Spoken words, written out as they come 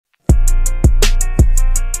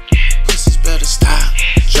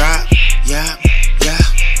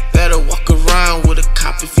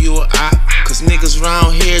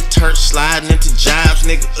turn sliding into jobs,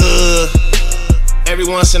 nigga. Every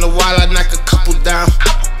once in a while I knock a couple down,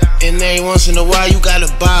 and every once in a while you gotta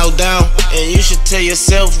bow down. And you should tell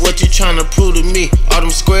yourself what you tryna prove to me. All them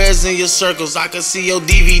squares in your circles, I can see your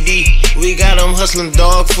DVD. We got them hustling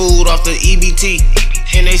dog food off the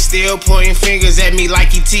EBT, and they still pointing fingers at me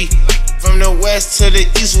like E.T. From the west to the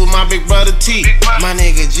east with my big brother T. My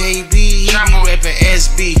nigga JB, he be rapping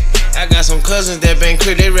SB. I got some cousins that bang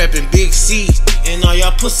clear, they rapping Big C. And all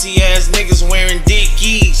y'all pussy ass niggas wearing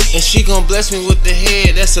dickies. And she gon' bless me with the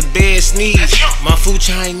head, that's a bad sneeze. My food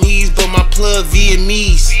Chinese, but my plug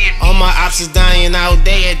Vietnamese. All my ops is dying out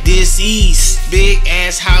there at this east. Big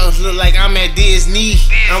ass house, look like I'm at Disney.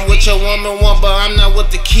 I'm with your woman one, but I'm not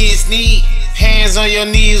what the kids need. Hands on your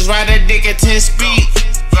knees, ride that dick at 10 speed.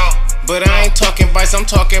 But I ain't talking bites, I'm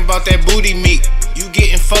talking about that booty meat. You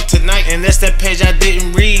getting fucked tonight, and that's that page I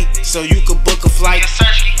didn't read, so you could book a flight.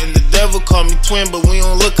 And the devil called me twin, but we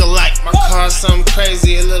don't look alike. My car's something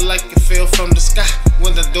crazy, it look like it fell from the sky.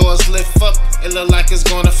 When the doors lift up, it look like it's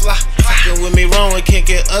gonna fly. Fucking with me wrong, it can't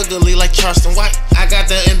get ugly like Charleston White. I got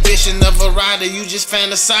the ambition of a rider, you just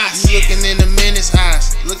fantasize. You looking in the menace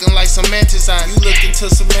eyes, looking like Samantha's eyes. You looking to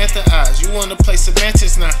Samantha eyes, you wanna play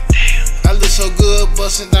semantics now. I look so good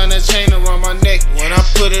busting down that chain around my neck. When I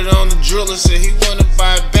put it on, the driller said he wanna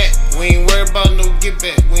buy it back. We ain't worried about no get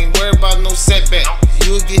back, we ain't worried about no setback.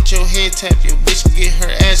 You'll get your head tapped, your bitch will get her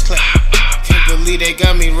ass clapped. Can't believe they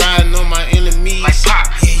got me riding on my enemies. Yeah,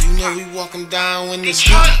 you know we walk them down when the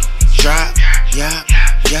street drop. Yeah.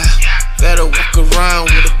 Better walk around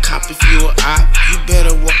with a cop if you a op. You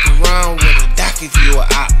better walk around with a doc if you a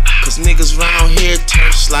op. Cause niggas round here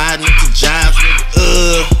turn sliding into jobs,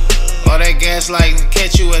 nigga. All that gaslighting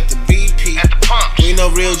catch you at the BP. We know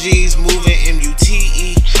real G's moving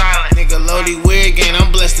MUTE. Nigga Lody Weirdgang,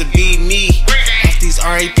 I'm blessed to be me. Off these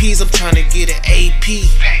RAPs, I'm trying to get an AP.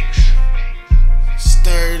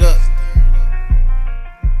 Stirred up.